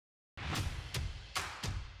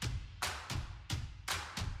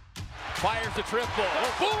Fires the triple.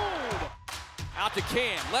 Boom! Out to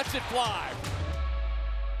Cam. Lets it fly.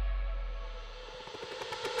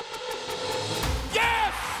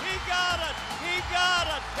 Yes! He got it! He got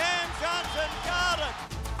it! Cam Johnson got it!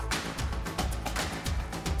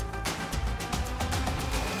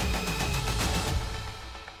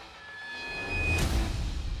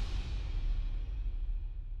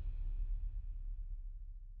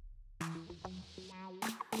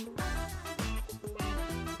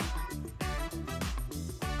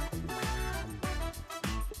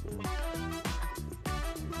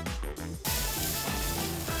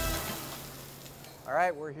 All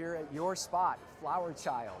right, we're here at your spot, Flower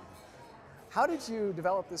Child. How did you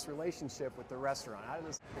develop this relationship with the restaurant? How did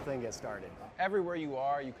this thing get started? Everywhere you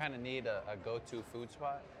are, you kind of need a go-to food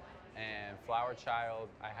spot. And Flower Child,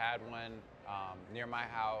 I had one near my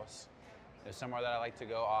house. It's somewhere that I like to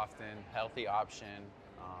go often, healthy option.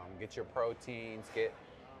 Get your proteins, get,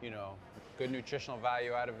 good nutritional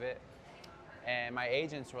value out of it. And my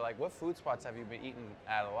agents were like, what food spots have you been eating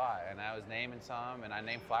at a lot? And I was naming some, and I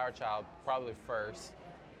named Flower Child probably first.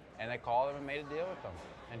 And they called them and made a deal with them.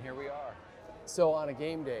 And here we are. So on a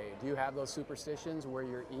game day, do you have those superstitions where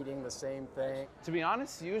you're eating the same thing? To be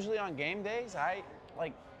honest, usually on game days, I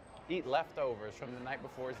eat leftovers from the night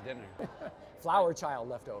before's dinner. Flower Child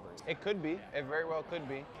leftovers. It could be. It very well could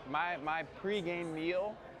be. My pre-game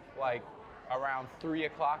meal, around 3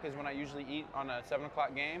 o'clock is when I usually eat on a 7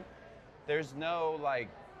 o'clock game. There's no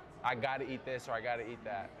I gotta eat this or I gotta eat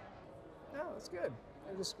that. No, that's good.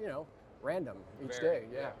 And just, random each Very, day,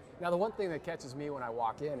 yeah. Now the one thing that catches me when I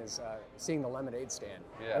walk in is seeing the lemonade stand.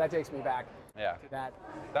 Yeah. And that takes me back Yeah. to that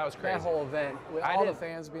was crazy. That whole event with all the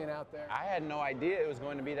fans being out there. I had no idea it was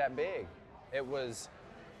going to be that big. It was,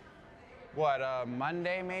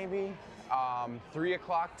 Monday maybe? 3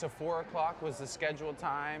 o'clock to 4 o'clock was the scheduled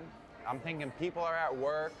time. I'm thinking people are at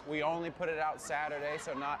work. We only put it out Saturday,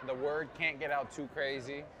 so the word can't get out too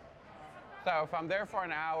crazy. So if I'm there for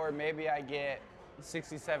an hour, maybe I get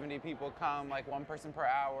 60, 70 people come, like one person per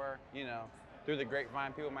hour, through the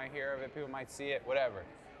grapevine. People might hear of it, people might see it, whatever.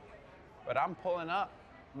 But I'm pulling up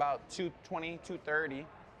about 2:20, 2:30,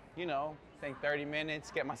 think 30 minutes,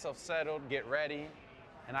 get myself settled, get ready.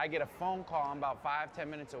 And I get a phone call, I'm about 5-10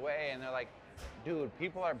 minutes away, and they're like, dude,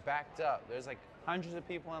 people are backed up. There's hundreds of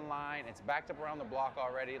people in line. It's backed up around the block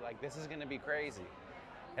already. This is gonna be crazy.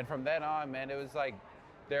 And from then on, man, it was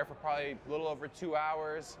there for probably a little over 2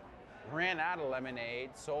 hours. Ran out of lemonade,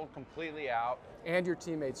 sold completely out. And your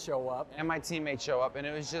teammates show up. And my teammates show up, and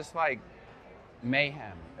it was just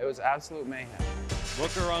mayhem. It was absolute mayhem.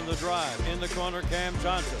 Booker on the drive, in the corner, Cam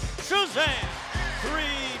Johnson. Suzanne, 3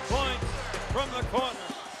 points from the corner.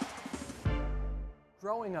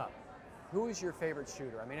 Growing up, who is your favorite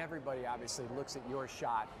shooter? I mean, everybody obviously looks at your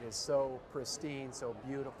shot. It is so pristine, so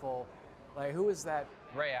beautiful. Who is that?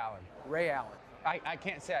 Ray Allen. Ray Allen. I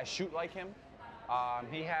can't say I shoot like him.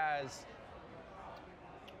 He has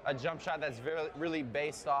a jump shot that's really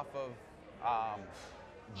based off of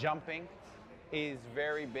jumping. He's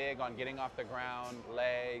very big on getting off the ground,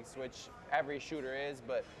 legs, which every shooter is,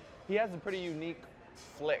 but he has a pretty unique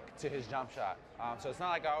flick to his jump shot. So it's not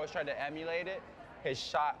like I always try to emulate it, his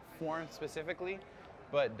shot form specifically,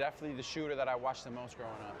 but definitely the shooter that I watched the most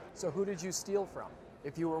growing up. So who did you steal from?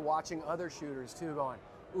 If you were watching other shooters too, going,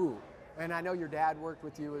 ooh, and I know your dad worked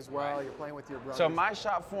with you as well, Right. You're playing with your brothers. So my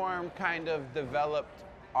shot form kind of developed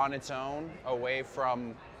on its own, away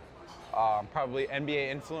from probably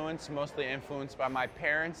NBA influence, mostly influenced by my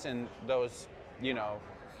parents and those,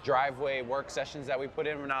 driveway work sessions that we put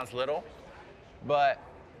in when I was little. But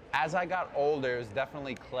as I got older, it was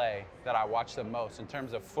definitely Clay that I watched the most in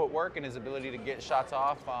terms of footwork and his ability to get shots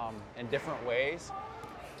off in different ways.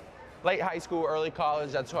 Late high school, early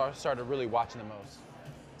college, that's who I started really watching the most.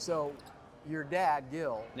 So your dad,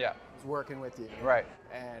 Gil, Yeah. was working with you. Right.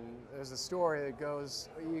 And there's a story that goes,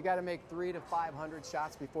 you got to make 300 to 500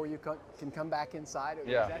 shots before you can come back inside.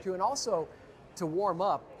 Yeah. Is that true? And also to warm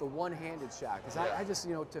up the one-handed shot, because Yeah. I just,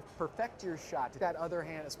 to perfect your shot, that other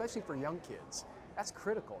hand, especially for young kids, that's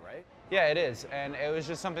critical, right? Yeah, it is. And it was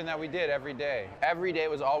just something that we did every day. Every day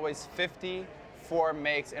was always 54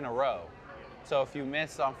 makes in a row. So if you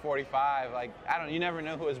missed on 45, you never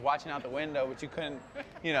knew who was watching out the window, but you couldn't,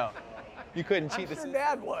 you couldn't cheat the system.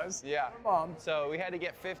 Dad was. Yeah. Mom. So we had to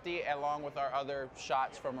get 50 along with our other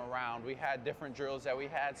shots from around. We had different drills that we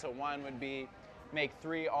had. So one would be make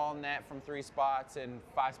 3 all net from 3 spots and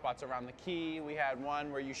 5 spots around the key. We had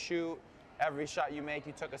one where you shoot. Every shot you make,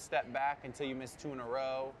 you took a step back until you missed 2 in a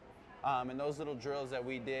row. And those little drills that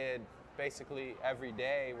we did basically every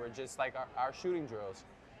day were just our shooting drills.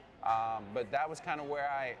 But that was kind of where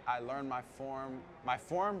I learned my form. My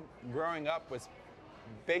form growing up was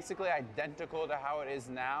basically identical to how it is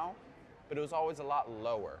now, but it was always a lot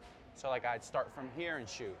lower. So like I'd start from here and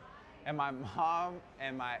shoot. And my mom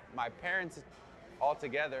and my parents all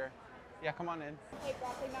together, yeah, come on in. Hey,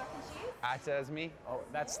 broccoli mac and cheese. That's me. Oh,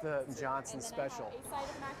 that's the Johnson And then special. I have a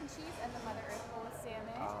side of mac and cheese and the Mother Earth bowl with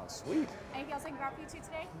salmon. Oh, sweet. Anything else I can grab for you two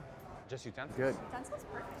today? Just utensils. Good. Utensils?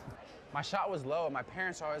 Perfect. My shot was low, and my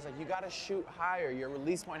parents are always like, you gotta shoot higher. Your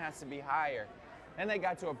release point has to be higher. And they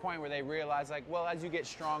got to a point where they realized, like, well, as you get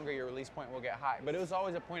stronger, your release point will get high. But it was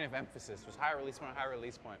always a point of emphasis. It was high release point, high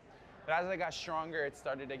release point. But as I got stronger, it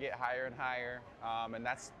started to get higher and higher. And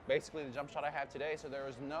that's basically the jump shot I have today. So there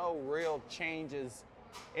was no real changes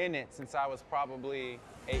in it since I was probably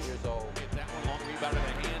 8 years old. Get that one long rebound in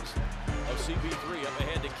the hands of CP3. Up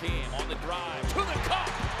ahead to Cam on the drive to the cup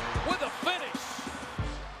with a finish.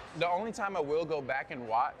 The only time I will go back and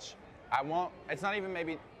watch, I won't, it's not even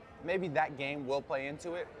maybe that game will play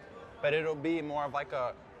into it, but it'll be more of like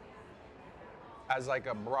a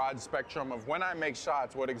broad spectrum of when I make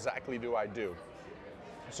shots, what exactly do I do?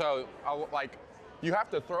 So like, you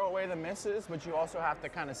have to throw away the misses, but you also have to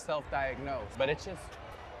kind of self-diagnose. But it's just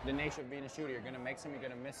the nature of being a shooter. You're gonna make some, you're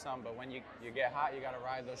gonna miss some, but when you get hot, you gotta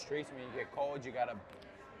ride those streets. When you get cold, you gotta,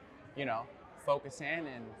 you know, focus in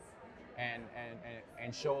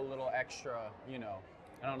and show a little extra, you know,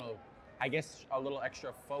 I don't know, I guess a little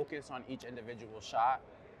extra focus on each individual shot,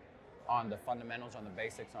 on the fundamentals, on the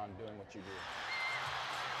basics, on doing what you do.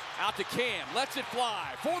 Out to Cam, lets it fly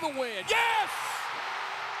for the win. Yes!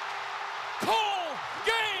 Cole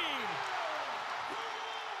game!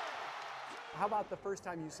 How about the first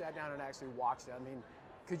time you sat down and actually watched it? I mean,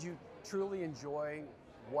 could you truly enjoy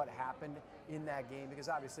what happened in that game? Because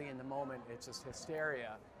obviously in the moment, it's just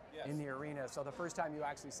hysteria in the arena. So the first time you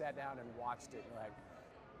actually sat down and watched it, like...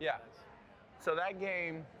 Yeah. So that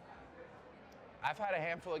game, I've had a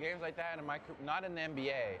handful of games like that in my career, not in the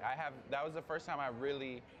NBA. That was the first time I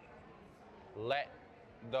really let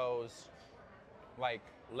those, I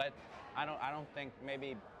don't think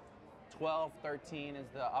maybe 12, 13 is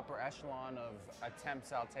the upper echelon of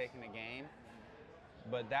attempts I'll take in a game.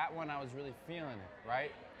 But that one I was really feeling it,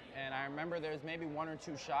 right? And I remember there's maybe one or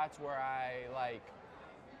two shots where I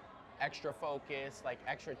extra focus,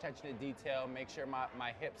 extra attention to detail, make sure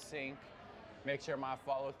my hips sync, make sure my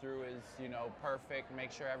follow through is, you know, perfect,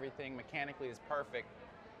 make sure everything mechanically is perfect.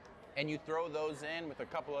 And you throw those in with a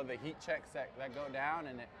couple of the heat checks that go down,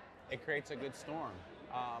 and it creates a good storm.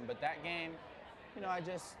 But that game, you know, I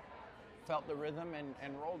just felt the rhythm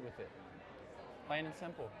and rolled with it. Plain and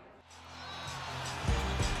simple.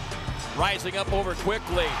 Rising up over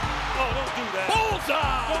quickly. Oh, don't do that.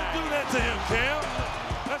 Bullseye! Don't do that to him, Cam.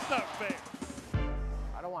 That's not fair.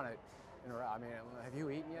 I don't want to interrupt. I mean, have you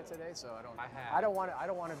eaten yet today? So I don't. I have. I don't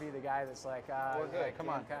want to be the guy that's like. We're good. Come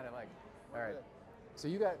on. Kind of like. All right. So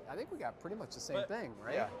you got. I think we got pretty much the same thing,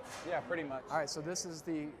 right? Yeah. Yeah, pretty much. All right. So this is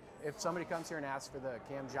the. If somebody comes here and asks for the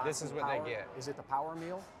Cam Johnson, This is what power, they get. Is it the power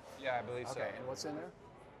meal? Yeah, I believe so. Okay. And what's in there?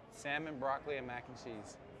 Salmon, broccoli, and mac and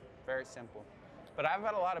cheese. Very simple. But I've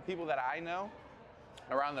had a lot of people that I know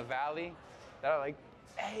around the valley that are like,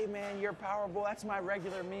 hey man, your Power Bowl, that's my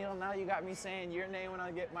regular meal. Now you got me saying your name when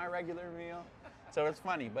I get my regular meal. So it's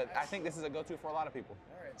funny, but I think this is a go-to for a lot of people.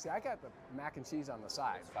 All right. See, I got the mac and cheese on the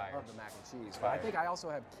side fire. of the mac and cheese. It's But I fire. think I also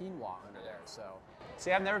have quinoa under there. So.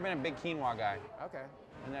 See, I've never been a big quinoa guy. Okay.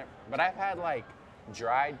 But I've had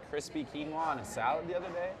dried crispy quinoa on a salad the other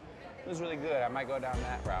day. It was really good. I might go down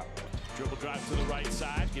that route. Dribble drive to the right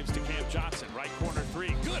side, gives to Cam Johnson. Right corner three.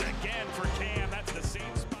 Good again for Cam. That's the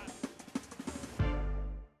same spot.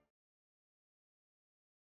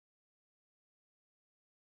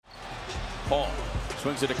 Paul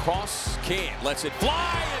swings it across. Cam lets it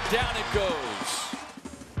fly, and down it goes.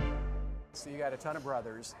 So you got a ton of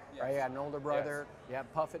brothers, right? You got an older brother. You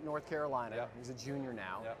have Puff at North Carolina. Yep. He's a junior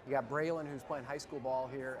now. Yep. You got Braylon, who's playing high school ball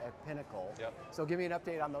here at Pinnacle. Yep. So give me an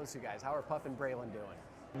update on those two guys. How are Puff and Braylon doing?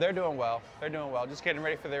 They're doing well. They're doing well. Just getting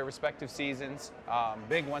ready for their respective seasons.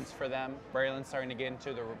 Big ones for them. Braylon's starting to get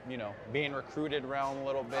into the, being recruited realm a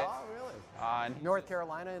little bit. Oh, really? And North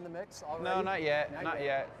Carolina in the mix already? no, not yet. Not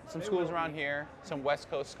yet. Some They schools will around be. here, some West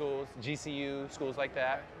Coast schools, GCU, schools like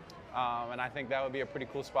that. And I think that would be a pretty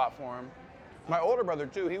cool spot for him. My older brother,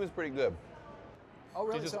 too, he was pretty good. Oh,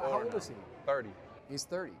 really? He's So just how older old now. is he? 30. He's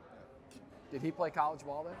 30. Did he play college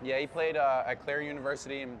ball then? Yeah, he played at Clare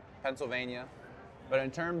University in Pennsylvania. But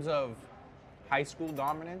in terms of high school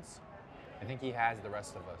dominance, I think he has the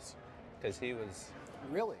rest of us. Because he was,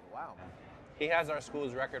 Really? Wow. he has our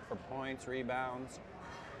school's record for points, rebounds.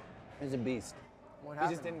 He's a beast. What He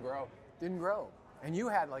happened? just didn't grow. Didn't grow. And you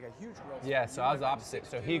had like a huge growth. Yeah, spurt. so You I was went from opposite.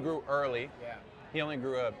 So 6'2". he grew early. Yeah. He only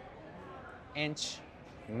grew an inch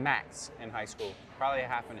max in high school, probably a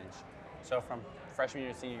half an inch. So from freshman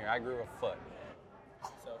year to senior year, I grew a foot.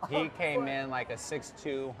 So he came in like a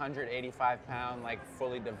 6'2", 185 pound, like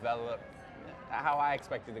fully developed, how I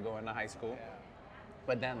expected to go into high school.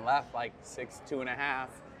 But then left like 6'2 and a half.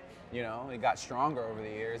 You know, he got stronger over the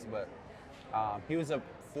years, but he was a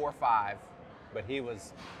 4'5", but he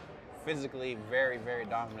was physically very, very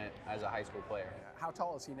dominant as a high school player. How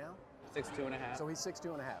tall is he now? 6'2 and a half. So he's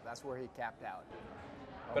 6'2 and a half. That's where he capped out.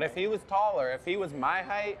 But if he was taller, if he was my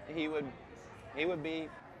height, he would be.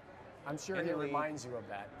 I'm sure in he the league. reminds you of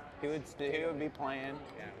that. He would be playing.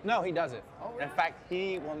 Yeah. No, he doesn't. Oh, really? In fact,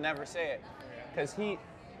 he will never say it, because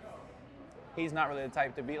he's not really the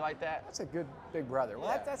type to be like that. That's a good big brother. Well,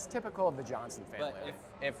 Yeah. that's typical of the Johnson family. But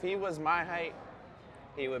if he was my height,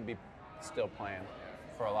 he would be still playing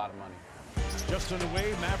for a lot of money. Justin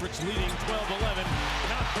away, Mavericks leading 12-11.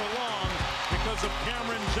 Not for long because of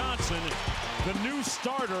Cameron Johnson, the new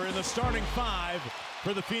starter in the starting five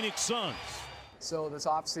for the Phoenix Suns. So this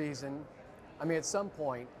offseason, I mean, at some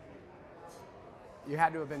point, you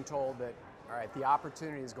had to have been told that, all right, the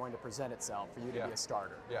opportunity is going to present itself for you to be a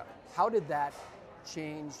starter. Yeah. How did that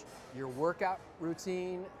change your workout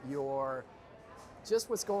routine, just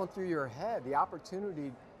what's going through your head, the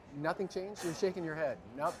opportunity? Nothing changed? You're shaking your head.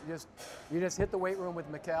 Nope, you just hit the weight room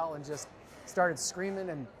with Mikal and just started screaming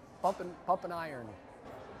and pumping iron.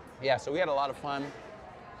 Yeah, so we had a lot of fun.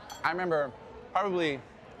 I remember probably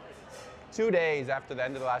 2 days after the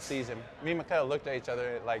end of the last season, me and Mikal looked at each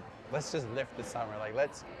other like, let's just lift this summer. Like,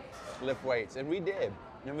 let's lift weights. And we did.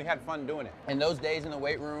 And we had fun doing it. And those days in the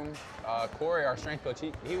weight room, Corey, our strength coach,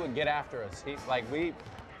 he would get after us.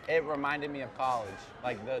 It reminded me of college.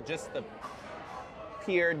 Like just the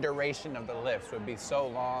pure duration of the lifts would be so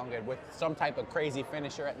long, and with some type of crazy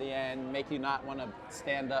finisher at the end, make you not want to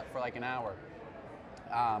stand up for like an hour.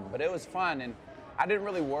 But it was fun, and I didn't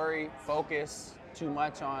really focus too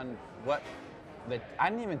much on I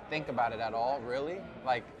didn't even think about it at all, really,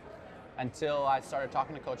 like, until I started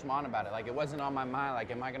talking to Coach Mon about it. Like, it wasn't on my mind, like,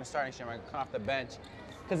 am I going to start next year? Am I going to come off the bench?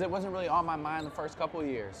 Because it wasn't really on my mind the first couple of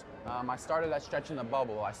years. I started that stretch in the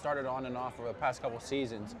bubble. I started on and off over the past couple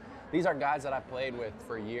seasons. These are guys that I played with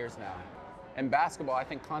for years now. In basketball, I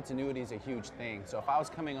think continuity is a huge thing. So if I was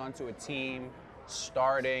coming onto a team,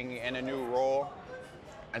 starting in a new role,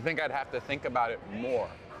 I think I'd have to think about it more.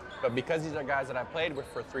 But because these are guys that I played with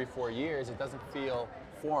for 3-4 years, it doesn't feel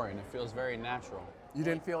foreign. It feels very natural. You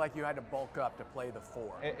didn't feel like you had to bulk up to play the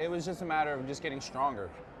 4? It was just a matter of just getting stronger.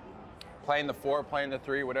 Playing the 4, playing the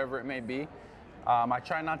 3, whatever it may be. I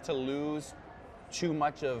try not to lose too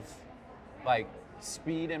much of like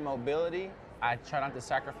speed and mobility. I try not to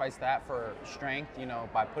sacrifice that for strength,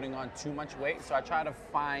 by putting on too much weight. So I try to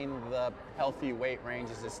find the healthy weight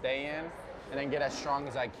ranges to stay in, and then get as strong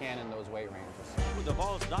as I can in those weight ranges. With the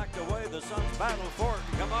ball's knocked away, the Suns battle for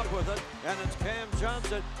it, come up with it, and it's Cam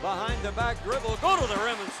Johnson behind the back dribble, go to the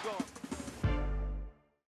rim and score.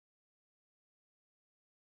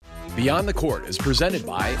 Beyond the Court is presented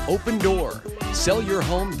by Opendoor. Sell your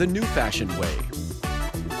home the new fashioned way.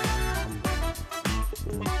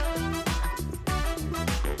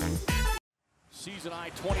 Season high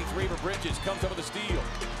 23 for Bridges, comes up with a steal.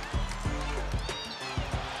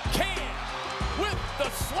 Cam with the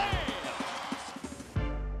slam.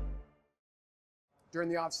 During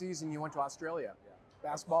the offseason, you went to Australia.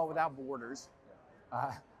 Basketball without borders.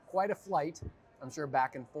 Quite a flight, I'm sure,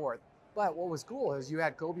 back and forth. But what was cool is you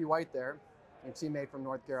had Kobe White there, your teammate from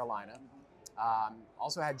North Carolina.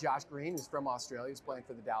 Also had Josh Green, who's from Australia, who's playing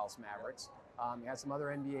for the Dallas Mavericks. You had some other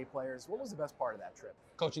NBA players. What was the best part of that trip?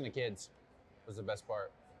 Coaching the kids was the best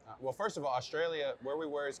part. Well, first of all, Australia, where we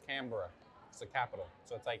were is Canberra. It's the capital.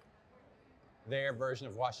 So it's like their version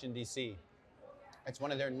of Washington, D.C. It's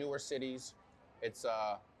one of their newer cities. It's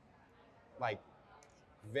like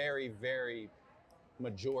very, very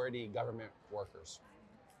majority government workers.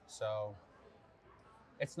 So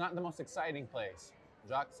it's not the most exciting place.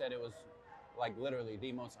 Jacques said it was like literally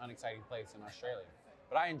the most unexciting place in Australia.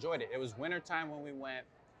 But I enjoyed it. It was wintertime when we went.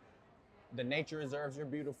 The nature reserves are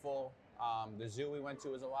beautiful. The zoo we went to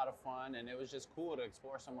was a lot of fun, and it was just cool to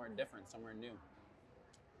explore somewhere different, somewhere new.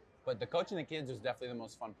 But the coaching the kids was definitely the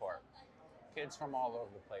most fun part. Kids from all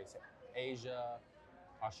over the place. Asia,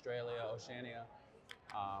 Australia, Oceania.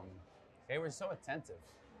 They were so attentive,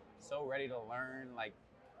 so ready to learn. Like,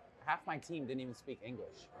 half my team didn't even speak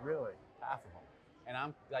English. Really? Half of them. And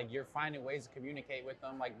I'm like, you're finding ways to communicate with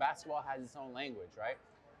them. Like, basketball has its own language, right?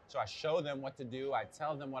 So I show them what to do. I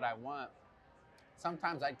tell them what I want.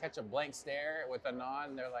 Sometimes I'd catch a blank stare with a nod,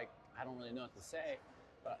 and they're like, I don't really know what to say.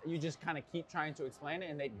 But you just kind of keep trying to explain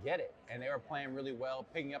it, and they'd get it. And they were playing really well,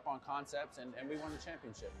 picking up on concepts, and we won the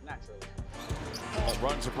championship, naturally. Ball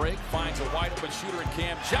runs a break, finds a wide open shooter in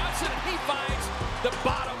Cam Johnson, and he finds the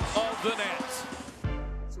bottom of the net.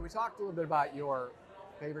 So we talked a little bit about your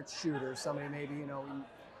favorite shooter, somebody maybe, you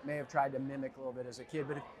may have tried to mimic a little bit as a kid,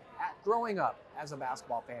 but growing up as a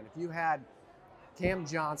basketball fan, if you had Cam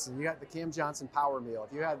Johnson, you got the Cam Johnson power meal,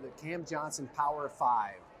 if you had the Cam Johnson power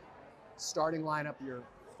 5, starting lineup, your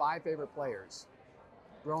 5 favorite players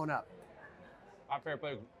growing up. My favorite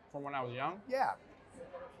player from when I was young? Yeah.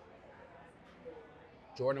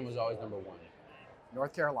 Jordan was always number 1.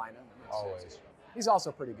 North Carolina. Always. He's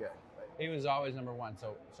also pretty good. He was always number 1,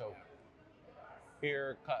 so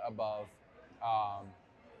here, cut above.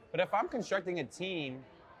 But if I'm constructing a team,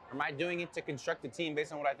 am I doing it to construct a team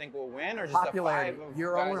based on what I think will win, or just popularity, the 5 of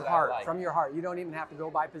your guys own that I heart, like? from your heart. You don't even have to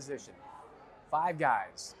go by position. 5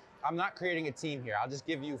 guys. I'm not creating a team here. I'll just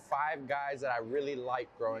give you 5 guys that I really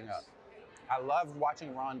liked growing up. I loved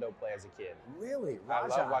watching Rondo play as a kid. Really? I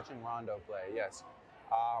Rajon. love watching Rondo play, yes.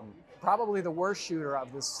 Probably the worst shooter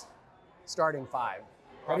of this starting 5.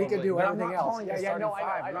 But he could Probably. do But I'm everything not else. calling it starting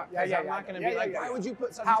 5. I'm not going to be like, why would you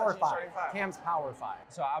put such and Power such in 5. starting 5? Cam's power 5.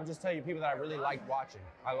 So I'll just tell you people that I really liked watching.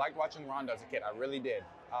 I liked watching Rondo as a kid. I really did.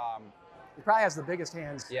 He probably has the biggest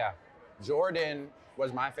hands. Yeah. Jordan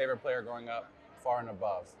was my favorite player growing up, far and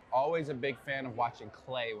above. Always a big fan of watching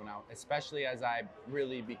Clay especially as I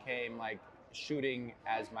really became like shooting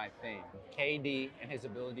as my thing. KD and his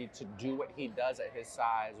ability to do what he does at his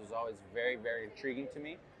size was always very, very intriguing to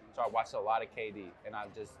me. So I watched a lot of KD, and I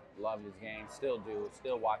just loved his game, still do,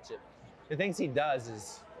 still watch it. The things he does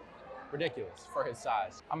is ridiculous for his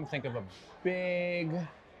size. I'm gonna think of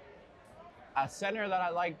a center that I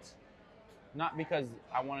liked, not because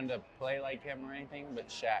I wanted to play like him or anything, but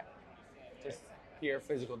Shaq. Just pure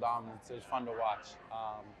physical dominance. It was fun to watch.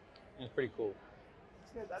 It was pretty cool.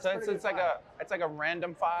 So it's like a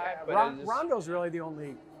random 5. Yeah, but Rondo's really the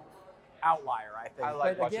only outlier, I think. I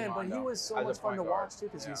like but again, watching but he Rondo was so as a much fun point to guard. watch too,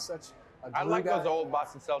 because Yeah. he's such a glue I like guy. those old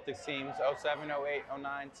Boston Celtics teams, 07, 08,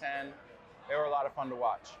 09, 10. They were a lot of fun to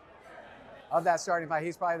watch. Of that starting 5,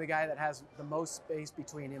 he's probably the guy that has the most space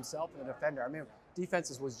between himself and the defender. I mean,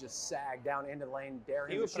 defenses was just sagged down into the lane,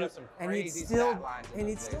 daring He him would to put up shoot, some and he'd crazy still stat lines in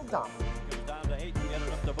those days. dunk. Comes down to Hayton, get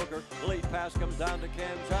it up to Booker. Lead pass comes down to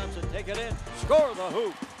Cam Johnson. Take it in, score the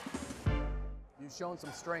hoop. You've shown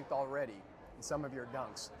some strength already in some of your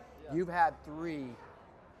dunks. You've had 3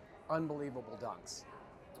 unbelievable dunks.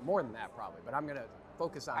 More than that, probably, but I'm going to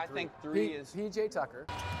focus on 3. I think 3 is... P.J. Tucker.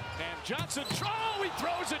 Cam Johnson, he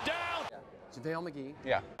throws it down. JaVale McGee.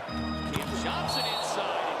 Yeah. Cam Johnson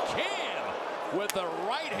inside, and Cam with the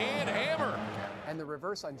right-hand hammer. And the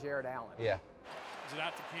reverse on Jared Allen. Yeah. Is it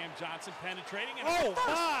out to Cam Johnson penetrating? And Oh,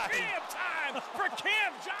 my! Cam time for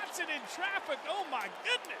Cam Johnson in traffic. Oh, my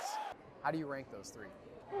goodness. How do you rank those 3?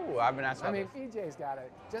 Ooh, I've been asked I about mean, this. PJ's got it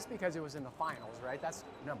just because it was in the finals, right? That's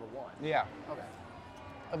number 1. Yeah. Okay.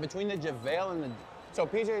 Between the JaVale and the... So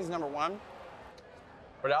PJ is number 1,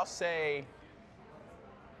 but I'll say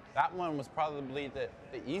that one was probably the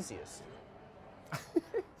easiest.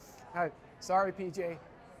 Sorry, PJ.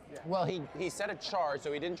 Yeah. Well, he set a charge,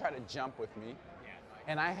 so he didn't try to jump with me.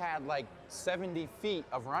 And I had like 70 feet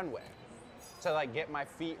of runway to like get my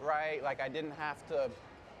feet right. Like I didn't have to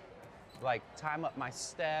like time up my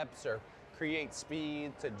steps or create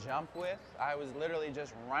speed to jump with. I was literally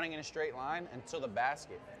just running in a straight line until the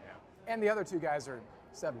basket. And the other 2 guys are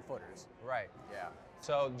 7-footers. Right. Yeah.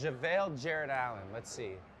 So JaVale, Jared Allen, let's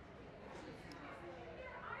see.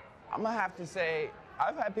 I'm gonna have to say,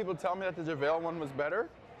 I've had people tell me that the JaVale one was better,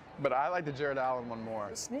 but I like the Jared Allen one more.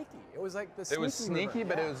 It was sneaky. It was like the sneaky It was sneaky, river.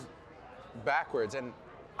 but Yeah. it was backwards. And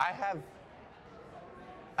I've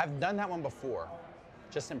done that one before,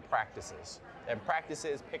 just in practices. And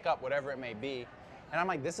practices, pick up whatever it may be. And I'm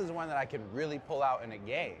like, this is one that I can really pull out in a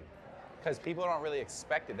game. Because people don't really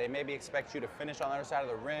expect it. They maybe expect you to finish on the other side of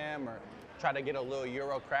the rim or try to get a little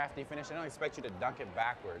Euro crafty finish. They don't expect you to dunk it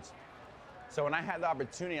backwards. So when I had the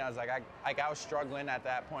opportunity, I was like, I was struggling at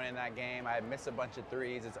that point in that game. I had missed a bunch of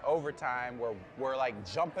threes. It's overtime where we're like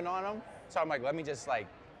jumping on them. So I'm like, let me just like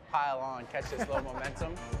pile on, catch this little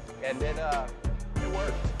momentum. And it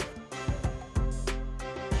worked.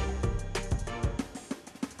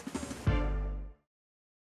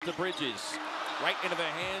 The Bridges, right into the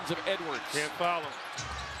hands of Edwards. Can't follow.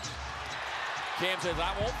 Cam says,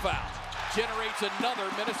 I won't foul. Generates another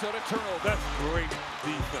Minnesota turnover. That's great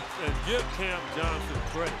defense. And give Cam Johnson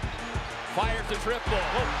credit. Fires the triple.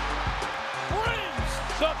 Brings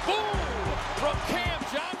the boom from Cam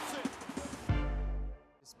Johnson.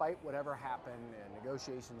 despite whatever happened and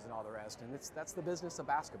negotiations and all the rest, and that's the business of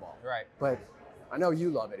basketball. Right. But I know you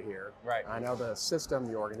love it here. Right. I know the system,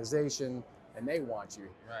 the organization, and they want you.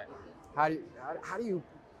 Right. How do you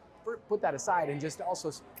put that aside and just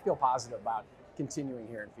also feel positive about continuing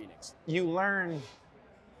here in Phoenix? You learn,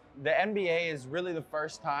 the NBA is really the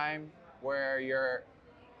first time where you're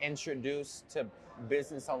introduced to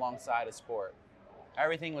business alongside a sport.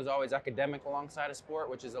 Everything was always academic alongside a sport,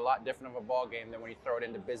 which is a lot different of a ball game than when you throw it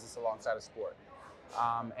into business alongside a sport.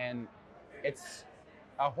 And it's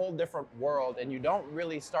a whole different world, and you don't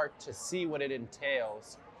really start to see what it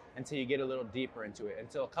entails until you get a little deeper into it,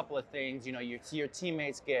 until a couple of things, you know, you see your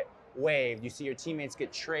teammates get waived, you see your teammates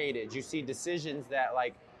get traded, you see decisions that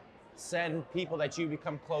like send people that you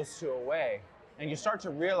become close to away. And you start to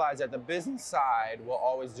realize that the business side will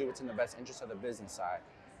always do what's in the best interest of the business side.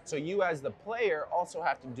 So you as the player also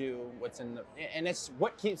have to do what's in the, and it's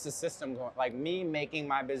what keeps the system going. Like me making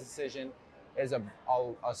my business decision is a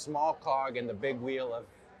small cog in the big wheel of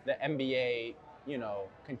the NBA, you know,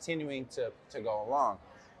 continuing to go along.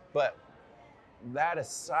 But that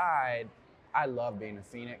aside, I love being in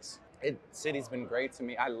Phoenix. City's been great to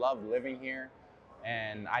me. I love living here.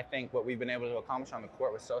 And I think what we've been able to accomplish on the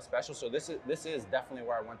court was so special. So this is definitely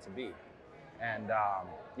where I want to be. And,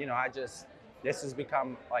 you know, this has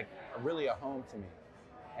become like really a home to me.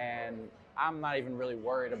 And I'm not even really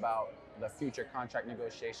worried about the future contract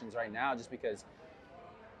negotiations right now, just because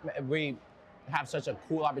we have such a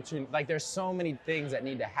cool opportunity. Like there's so many things that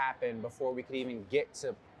need to happen before we could even get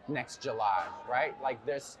to next July, right? Like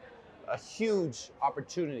there's a huge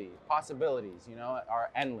opportunity, possibilities, you know,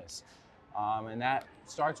 are endless. And that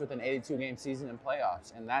starts with an 82-game season and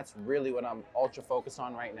playoffs. And that's really what I'm ultra focused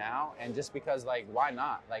on right now. And just because, like, why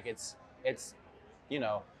not? Like, it's you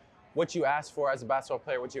know, what you ask for as a basketball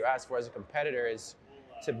player, what you ask for as a competitor is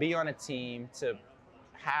to be on a team, to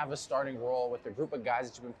have a starting role with a group of guys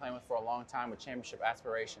that you've been playing with for a long time with championship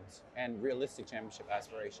aspirations and realistic championship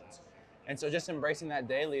aspirations. And so just embracing that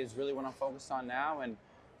daily is really what I'm focused on now, and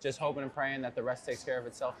just hoping and praying that the rest takes care of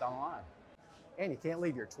itself down the line. And you can't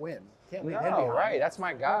leave your twin. Can't leave No, him behind. right, that's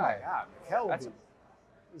my guy. Oh my God, Mikel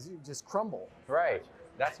would just crumble. Right,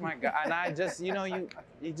 that's my guy. And I just, you know, you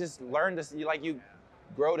just learn to, you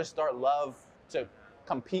grow to start love to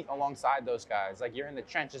compete alongside those guys. Like you're in the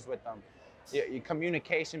trenches with them. Your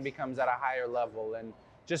communication becomes at a higher level, and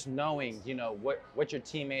just knowing, you know, what your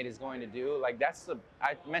teammate is going to do. Like that's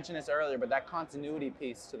I mentioned this earlier, but that continuity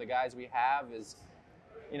piece to the guys we have is,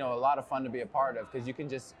 you know, a lot of fun to be a part of, because you can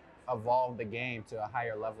just evolve the game to a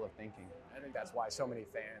higher level of thinking. I think that's why so many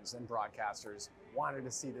fans and broadcasters wanted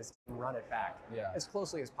to see this team run it back as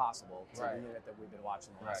closely as possible to the unit that we've been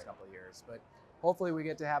watching the last couple of years. But hopefully we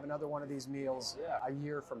get to have another one of these meals a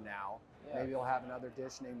year from now. Maybe we'll have another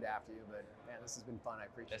dish named after you. But man, this has been fun. I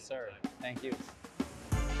appreciate it. Yes, sir. Thank you.